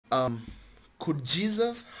Could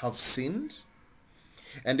Jesus have sinned?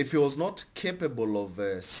 And if he was not capable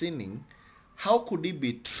of sinning, how could he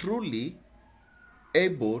be truly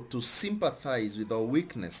able to sympathize with our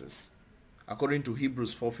weaknesses? According to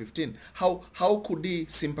Hebrews 4:15, how could he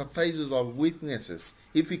sympathize with our weaknesses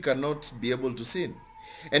if he cannot be able to sin?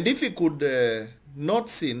 And if he could not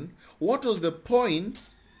sin, what was the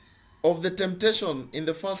point of the temptation in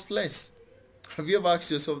the first place? Have you ever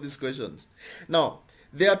asked yourself these questions? Now,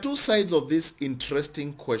 there are two sides of this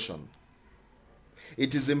interesting question.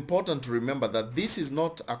 It is important to remember that this is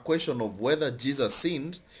not a question of whether Jesus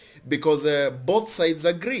sinned, because both sides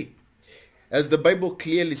agree. As the Bible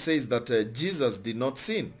clearly says that Jesus did not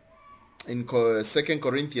sin. In 2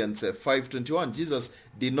 Corinthians 5:21, Jesus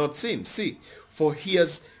did not sin. See, for he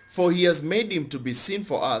has made him to be sin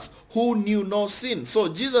for us who knew no sin. So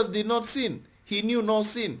Jesus did not sin. He knew no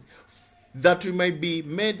sin, that we might be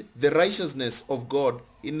made the righteousness of God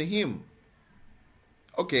in him.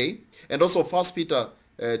 Okay, and also 1 Peter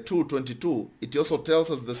 2:22, it also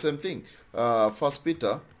tells us the same thing. 1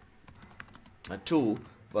 Peter 2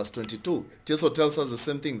 verse 22, it also tells us the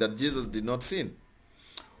same thing, that Jesus did not sin.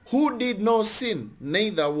 Who did not sin,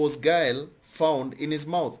 neither was guile found in his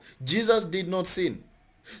mouth. Jesus did not sin.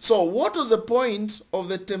 So what was the point of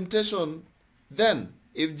the temptation then,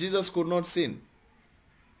 if Jesus could not sin?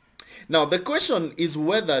 Now the question is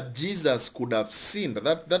whether Jesus could have sinned.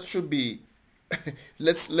 That should be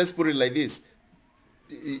let's put it like this,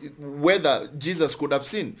 whether Jesus could have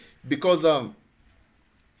sinned, because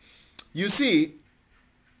you see,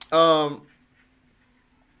 those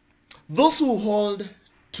who hold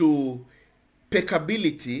to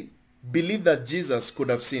peccability believe that Jesus could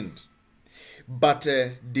have sinned, but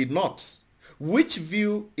did not. Which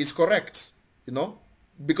view is correct? You know,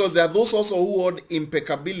 because there are those also who hold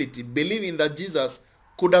impeccability, believing that Jesus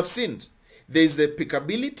could have sinned. There is the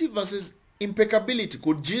peccability versus impeccability.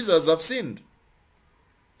 Could Jesus have sinned?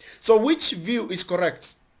 So which view is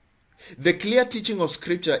correct? The clear teaching of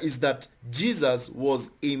Scripture is that Jesus was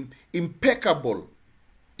impeccable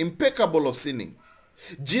of sinning.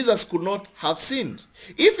 Jesus could not have sinned.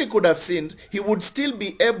 If he could have sinned, he would still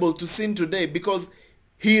be able to sin today, because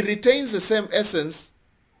he retains the same essence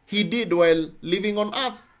he did while living on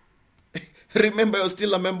earth. Remember, he was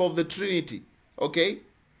still a member of the Trinity. Okay?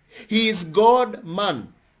 He is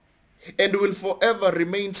God-man and will forever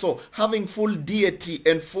remain so, having full deity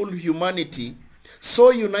and full humanity, so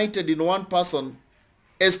united in one person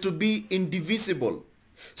as to be indivisible.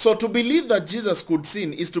 So to believe that Jesus could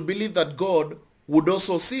sin is to believe that God would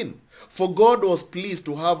also sin. For God was pleased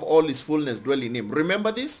to have all his fullness dwell in him.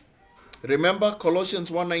 Remember this? Remember Colossians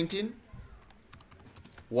 1:19?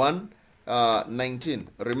 1:19.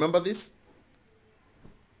 Remember this?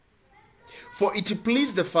 For it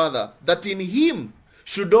pleased the Father that in him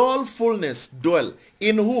should all fullness dwell.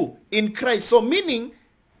 In who? In Christ. So meaning,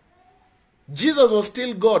 Jesus was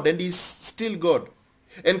still God and is still God.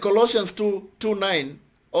 And Colossians 2:9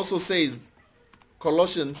 also says,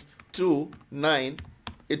 Colossians 2:9,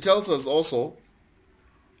 it tells us also,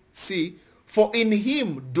 see, for in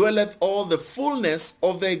him dwelleth all the fullness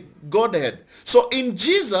of the Godhead. So in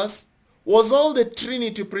Jesus was all the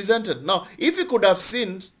Trinity presented. Now, if he could have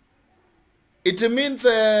sinned, it means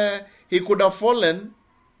he could have fallen.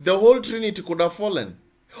 The whole Trinity could have fallen.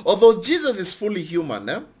 Although Jesus is fully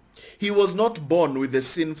human, he was not born with the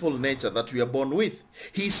sinful nature that we are born with.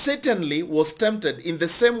 He certainly was tempted in the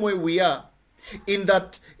same way we are, in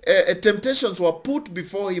that temptations were put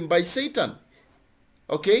before him by Satan.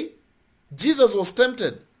 Okay? Jesus was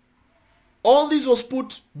tempted. All this was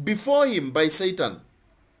put before him by Satan.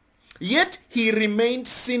 Yet he remained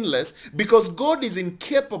sinless, because God is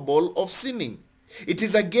incapable of sinning. It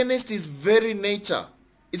is against his very nature.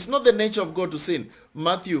 It's not the nature of God to sin.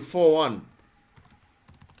 Matthew 4:1.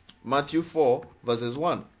 Matthew 4 verses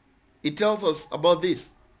 1. It tells us about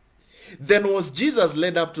this. Then was Jesus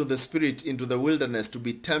led up to the Spirit into the wilderness to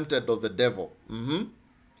be tempted of the devil.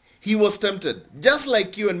 He was tempted, just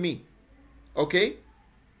like you and me. Okay?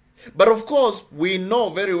 But of course, we know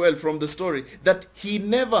very well from the story that he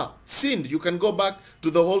never sinned. You can go back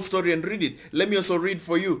to the whole story and read it. Let me also read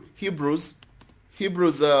for you Hebrews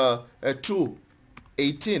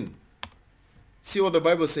 2:18. See what the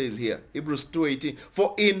Bible says here. Hebrews 2:18.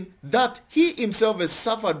 For in that he himself has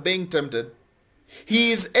suffered being tempted,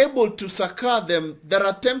 he is able to succor them that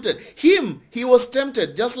are tempted. He was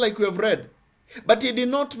tempted, just like we have read. But he did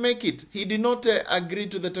not make it. He did not agree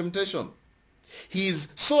to the temptation.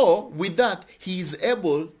 With that, he is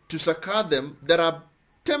able to succor them that are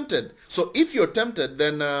tempted. So if you're tempted,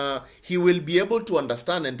 then he will be able to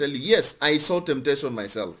understand and tell you, yes, I saw temptation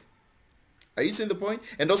myself. Are you seeing the point?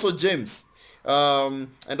 And also James.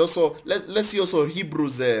 And also, let's see also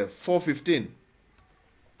Hebrews 4:15.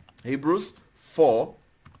 Hebrews 4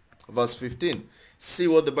 verse 15. See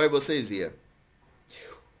what the Bible says here.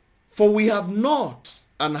 For we have not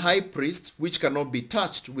an high priest which cannot be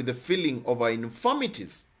touched with the feeling of our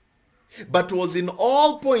infirmities, but was in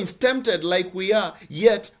all points tempted like we are,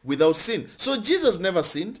 yet without sin. So Jesus never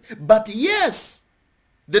sinned, but yes,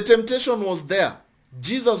 the temptation was there.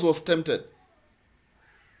 Jesus was tempted.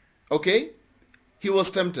 Okay? He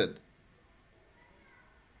was tempted.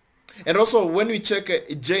 And also when we check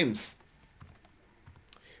James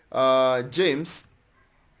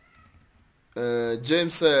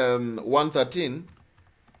 1:13,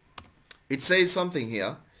 it says something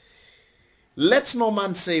here. Let no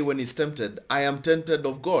man say when he's tempted, I am tempted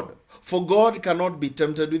of God. For God cannot be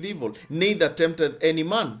tempted with evil, neither tempteth any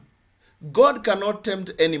man. God cannot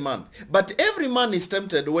tempt any man. But every man is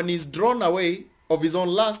tempted when he is drawn away of his own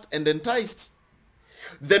lust and enticed.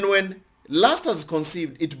 Then when lust has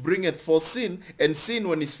conceived, it bringeth forth sin, and sin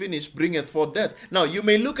when is finished bringeth forth death. Now you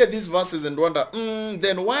may look at these verses and wonder,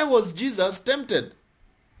 then why was Jesus tempted?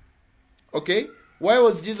 Okay, why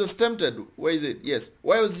was Jesus tempted? Where is it? Yes,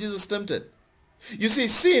 why was Jesus tempted? You see,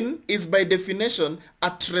 sin is by definition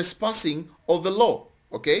a trespassing of the law.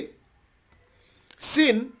 Okay,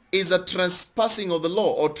 sin is a trespassing of the law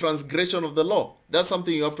or transgression of the law. That's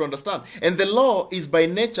something you have to understand. And the law is by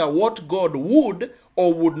nature what God would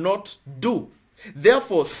or would not do.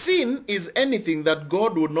 Therefore, sin is anything that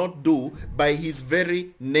God would not do by his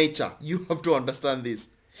very nature. You have to understand this.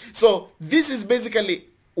 So this is basically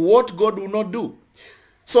what God will not do.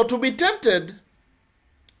 So to be tempted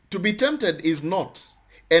is not,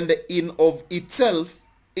 and in of itself,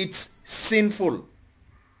 it's sinful.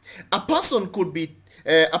 A person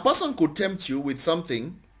could tempt you with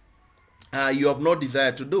something you have no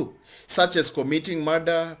desire to do, such as committing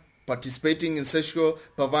murder, participating in sexual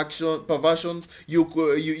perversions.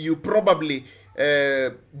 You probably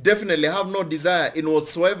definitely have no desire in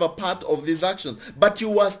whatsoever part of these actions, but you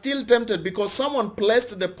were still tempted because someone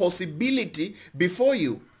placed the possibility before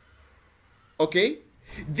you. Okay,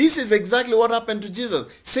 this is exactly what happened to Jesus.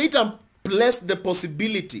 Satan placed the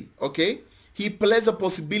possibility. Okay, he placed a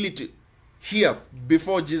possibility here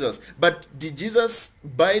before Jesus, but did Jesus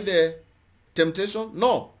buy the temptation?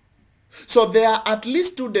 No. So there are at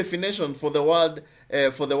least two definitions for the word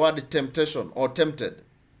temptation or tempted.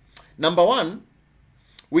 Number one,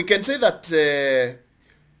 we can say that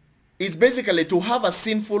it's basically to have a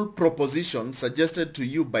sinful proposition suggested to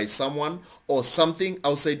you by someone or something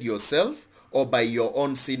outside yourself or by your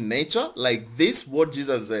own sin nature, like this, what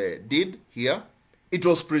Jesus did here. It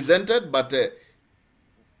was presented, but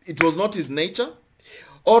it was not his nature.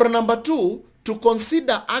 Or number two, to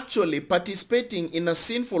consider actually participating in a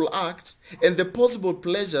sinful act and the possible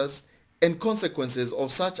pleasures and consequences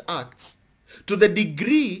of such acts to the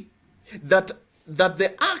degree that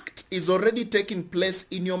the act is already taking place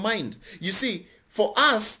in your mind. You see, for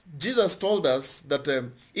us, Jesus told us that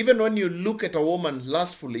even when you look at a woman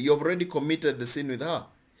lustfully, you've already committed the sin with her.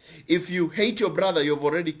 If you hate your brother, you've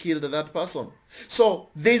already killed that person. So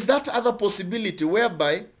there's that other possibility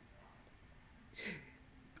whereby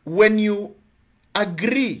when you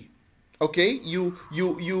agree, okay, you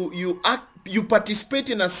participate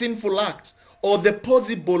in a sinful act or the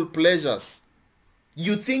possible pleasures,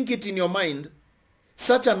 you think it in your mind,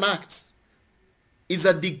 such an act is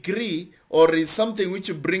a degree or is something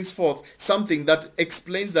which brings forth something that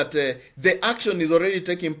explains that the action is already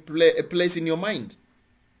taking place in your mind.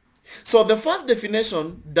 So the first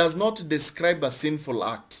definition does not describe a sinful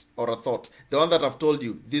act or a thought. The one that I've told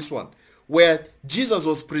you, this one, where Jesus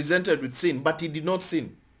was presented with sin, but he did not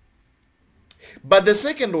sin. But the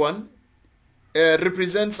second one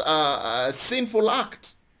represents a sinful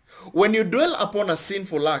act. When you dwell upon a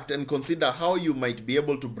sinful act and consider how you might be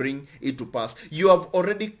able to bring it to pass, you have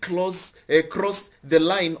already crossed the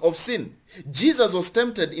line of sin. Jesus was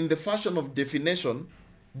tempted in the fashion of definition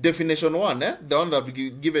 1, the one that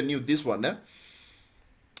I've given you, this one,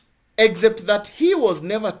 except that he was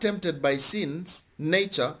never tempted by sin's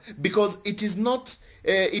nature because it did not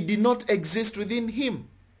exist within him.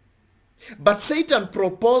 But Satan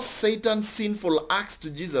proposed Satan's sinful acts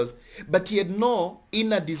to Jesus, but he had no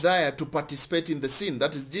inner desire to participate in the sin,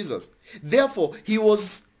 that is Jesus. Therefore, he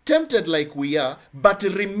was tempted like we are, but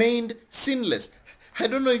remained sinless. I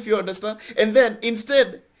don't know if you understand. And then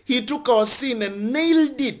instead, he took our sin and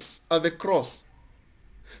nailed it at the cross.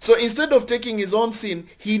 So instead of taking his own sin,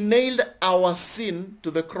 he nailed our sin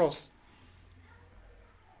to the cross.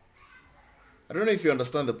 I don't know if you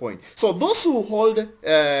understand the point. So those who hold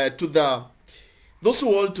to those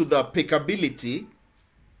who hold to the peccability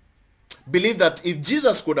believe that if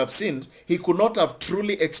Jesus could have sinned, he could not have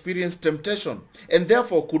truly experienced temptation, and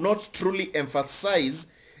therefore could not truly emphasize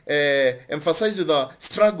with the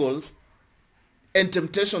struggles and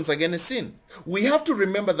temptations against sin. We have to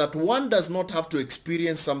remember that one does not have to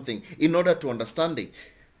experience something in order to understand it.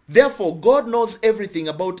 Therefore, God knows everything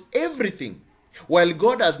about everything. While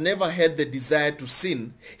God has never had the desire to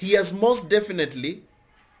sin, he has most definitely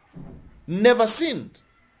never sinned.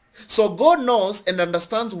 So God knows and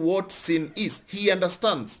understands what sin is. He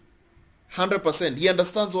understands 100%. He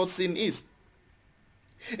understands what sin is.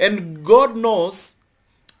 And God knows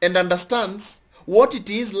and understands what it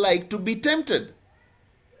is like to be tempted.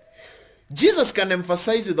 Jesus can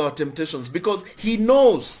emphasize with our temptations because he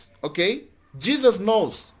knows, okay? Jesus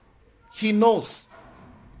knows. He knows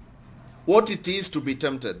what it is to be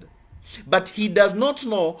tempted. But he does not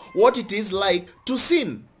know what it is like to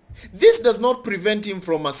sin. This does not prevent him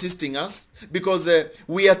from assisting us because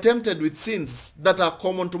we are tempted with sins that are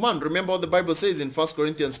common to man. Remember what the Bible says in 1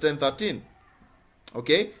 Corinthians 10:13.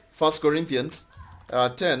 Okay? 1 Corinthians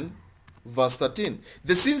 10 verse 13.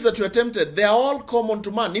 The sins that you are tempted, they are all common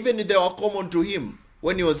to man, even if they are common to him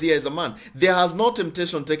when he was here as a man. There has no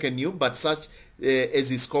temptation taken you, but such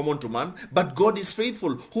as is common to man. But God is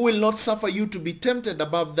faithful, who will not suffer you to be tempted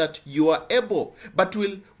above that you are able, but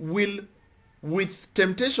will with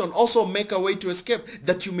temptation also make a way to escape,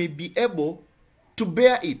 that you may be able to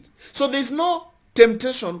bear it. So there is no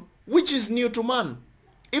temptation which is new to man.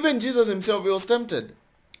 Even Jesus himself, he was tempted.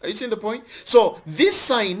 Are you seeing the point? So these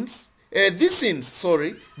sins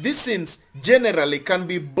generally can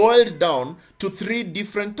be boiled down to three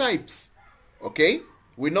different types. Okay?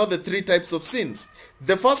 We know the three types of sins.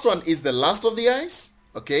 The first one is the lust of the eyes.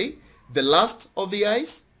 Okay? The lust of the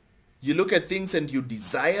eyes. You look at things and you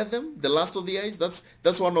desire them. The lust of the eyes.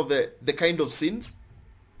 That's one of the kind of sins.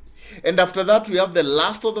 And after that we have the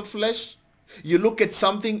lust of the flesh. You look at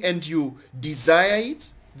something and you desire it.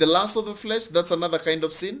 The lust of the flesh. That's another kind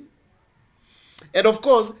of sin. And of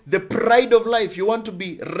course, the pride of life. You want to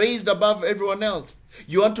be raised above everyone else.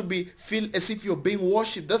 You want to feel as if you're being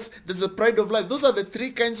worshipped. That's the pride of life. Those are the three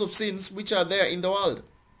kinds of sins which are there in the world.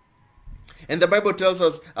 And the Bible tells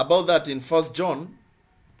us about that in 1 John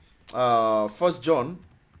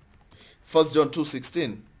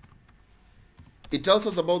 2:16. It tells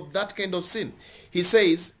us about that kind of sin. He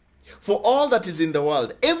says, for all that is in the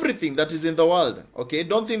world, everything that is in the world, okay,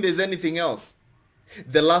 don't think there's anything else.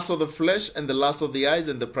 The lust of the flesh and the lust of the eyes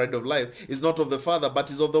and the pride of life is not of the Father, but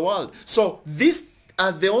is of the world. So these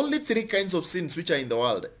are the only three kinds of sins which are in the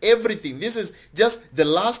world. Everything. This is just the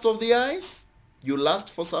lust of the eyes. You lust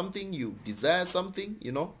for something. You desire something,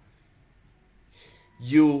 you know.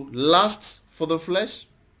 You lust for the flesh.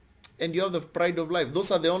 And you have the pride of life.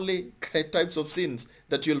 Those are the only types of sins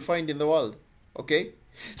that you'll find in the world. Okay?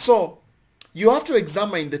 So, you have to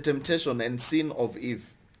examine the temptation and sin of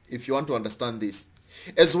Eve if you want to understand this,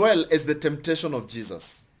 as well as the temptation of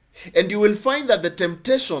Jesus. And you will find that the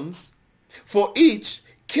temptations for each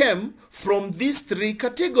came from these three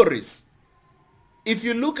categories. If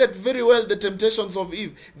you look at very well the temptations of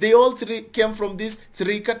Eve, they all three came from these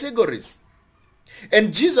three categories.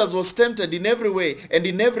 And Jesus was tempted in every way and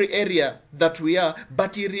in every area that we are,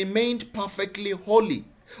 but he remained perfectly holy.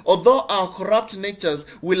 Although our corrupt natures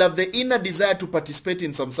will have the inner desire to participate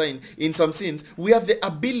in some sins, we have the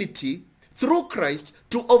ability through Christ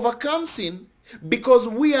to overcome sin, because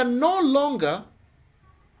we are no longer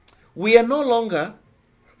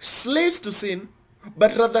slaves to sin,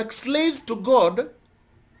 but rather slaves to God.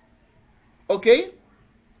 Okay?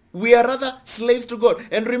 We are rather slaves to God.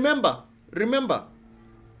 And remember,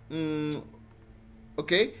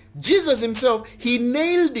 okay, Jesus himself, he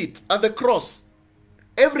nailed it at the cross.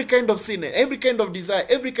 Every kind of sin, every kind of desire,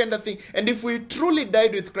 every kind of thing. And if we truly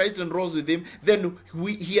died with Christ and rose with him, then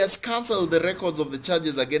he has cancelled the records of the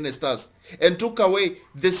charges against us and took away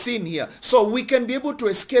the sin here. So we can be able to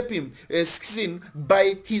escape sin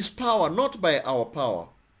by his power, not by our power.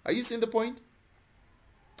 Are you seeing the point?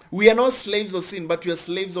 We are not slaves of sin, but we are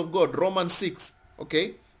slaves of God. Romans 6.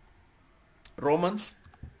 Okay? Romans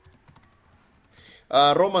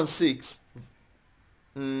 6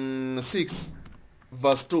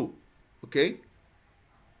 verse 2. Okay?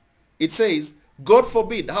 It says, God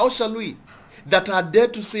forbid, how shall we that are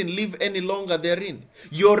dead to sin live any longer therein?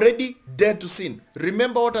 You're already dead to sin.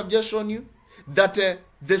 Remember what I've just shown you? That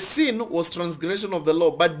the sin was transgression of the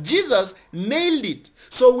law, but Jesus nailed it.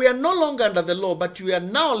 So we are no longer under the law, but we are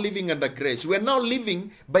now living under grace. We are now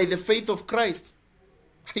living by the faith of Christ.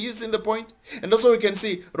 Are you seeing the point? And also we can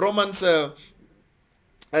see Romans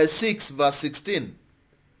 6 verse 16.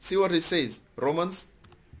 See what it says. Romans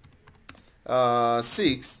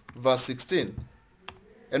 6 verse 16.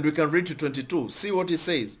 And we can read to 22. See what he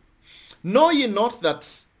says. Know ye not that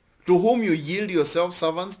to whom you yield yourselves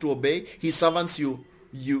servants to obey, his servants you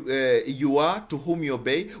are to whom you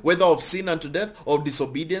obey, whether of sin unto death or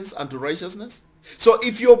disobedience unto righteousness? So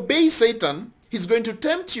if you obey Satan, he's going to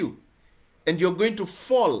tempt you and you're going to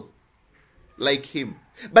fall like him.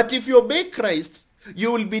 But if you obey Christ,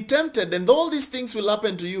 you will be tempted and all these things will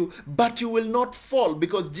happen to you, but you will not fall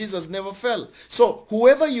because Jesus never fell. So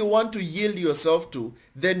whoever you want to yield yourself to,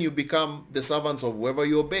 then you become the servants of whoever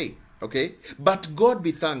you obey. Okay? But God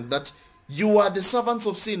be thanked that you are the servants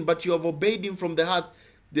of sin, but you have obeyed him from the heart.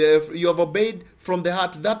 You have obeyed from the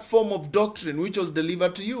heart that form of doctrine which was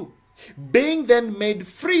delivered to you. Being then made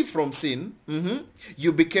free from sin,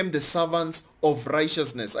 you became the servants of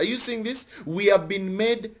righteousness. Are you seeing this? We have been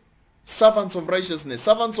made servants of righteousness.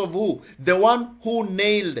 Servants of who? The one who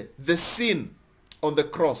nailed the sin on the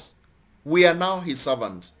cross. We are now his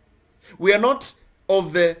servant. We are not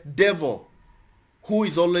of the devil who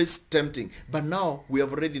is always tempting. But now we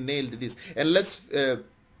have already nailed this. And let's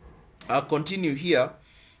continue here.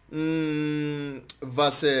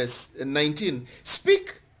 Verse 19.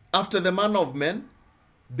 Speak after the manner of men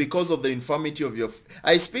because of the infirmity of your...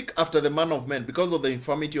 I speak after the manner of men because of the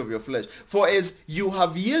infirmity of your flesh. For as you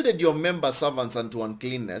have yielded your members servants unto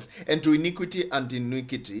uncleanness, and to iniquity and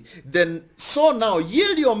iniquity, then so now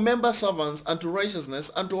yield your members servants unto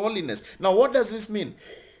righteousness, unto holiness. Now what does this mean?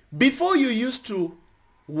 Before you used to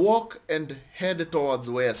walk and head towards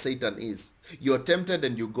where Satan is. You're tempted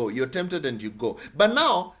and you go. You're tempted and you go. But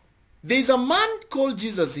now, there's a man called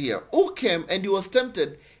Jesus here who came and he was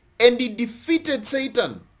tempted and he defeated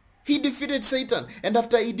Satan. He defeated Satan. And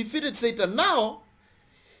after he defeated Satan, now,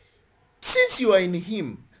 since you are in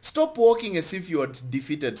him, stop walking as if you are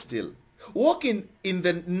defeated still. Walk in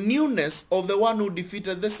the newness of the one who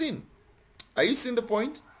defeated the sin. Are you seeing the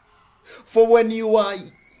point? For when you are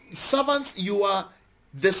servants, you are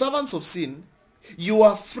the servants of sin, you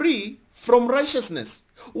are free from righteousness.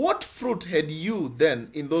 What fruit had you then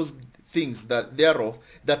in those things that thereof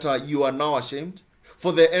that you are now ashamed?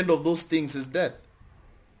 For the end of those things is death.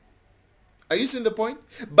 Are you seeing the point?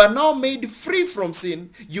 But now made free from sin,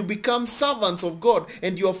 you become servants of God,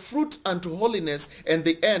 and your fruit unto holiness, and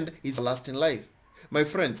the end is lasting life. My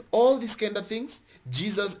friends, all these kind of things,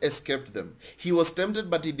 Jesus escaped them. He was tempted,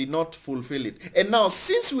 but he did not fulfill it. And now,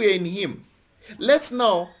 since we are in him, let's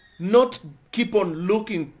now not keep on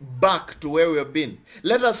looking back to where we have been.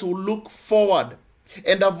 Let us look forward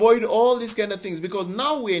and avoid all these kind of things, because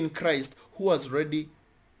now we're in Christ who has already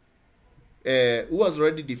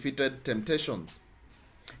defeated temptations.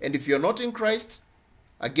 And if you're not in Christ,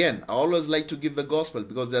 again, I always like to give the gospel,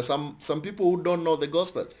 because there are some people who don't know the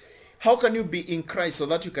gospel. How can you be in Christ so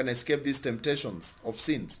that you can escape these temptations of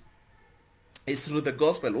sins? It's through the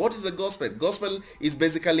gospel. What is the gospel? Gospel is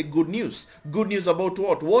basically good news. Good news about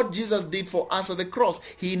what? What Jesus did for us at the cross.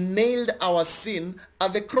 He nailed our sin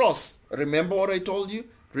at the cross. Remember what I told you?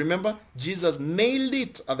 Remember? Jesus nailed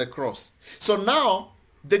it at the cross. So now,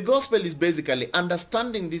 the gospel is basically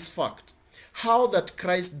understanding this fact. How that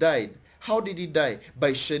Christ died. How did he die?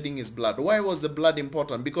 By shedding his blood. Why was the blood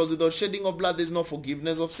important? Because without shedding of blood, there is no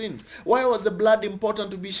forgiveness of sins. Why was the blood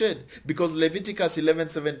important to be shed? Because Leviticus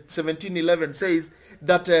 17:11 says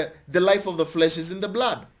that the life of the flesh is in the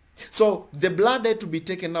blood. So the blood had to be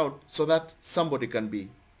taken out so that somebody can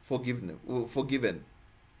be forgiven.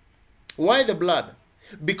 Why the blood?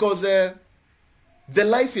 Because the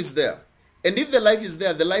life is there. And if the life is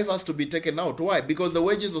there, the life has to be taken out. Why? Because the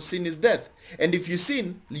wages of sin is death. And if you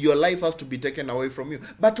sin, your life has to be taken away from you.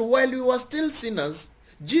 But while we were still sinners,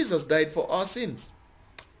 Jesus died for our sins.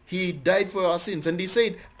 He died for our sins. And he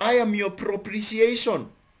said, I am your propitiation.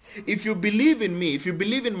 If you believe in me, if you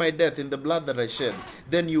believe in my death, in the blood that I shed,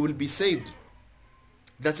 then you will be saved.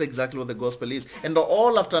 That's exactly what the gospel is. And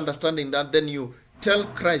all after understanding that, then you tell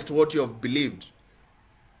Christ what you have believed.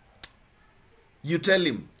 You tell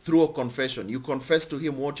him through a confession. You confess to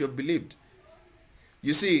him what you have believed.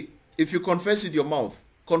 You see, if you confess with your mouth,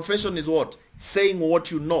 confession is what? Saying what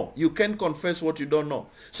you know. You can't confess what you don't know.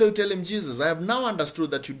 So you tell him, Jesus, I have now understood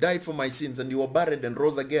that you died for my sins and you were buried and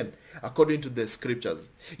rose again, according to the scriptures.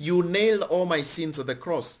 You nailed all my sins at the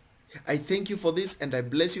cross. I thank you for this and I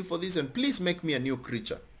bless you for this, and please make me a new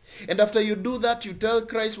creature. And after you do that, you tell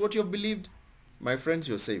Christ what you have believed. My friends,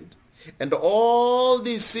 you're saved. And all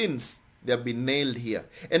these sins, they have been nailed here.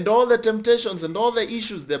 And all the temptations and all the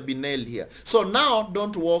issues, they have been nailed here. So now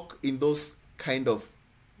don't walk in those kind of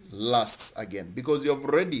lusts again, because you have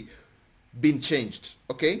already been changed.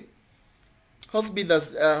 Okay? hoping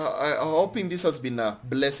this has been a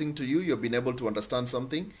blessing to you. You've been able to understand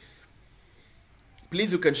something.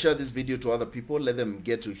 Please, you can share this video to other people. Let them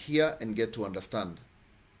get to hear and get to understand.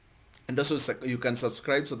 And also you can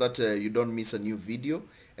subscribe so that you don't miss a new video,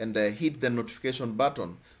 and hit the notification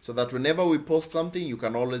button so that whenever we post something, you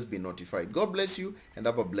can always be notified. God bless you and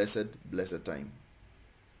have a blessed time.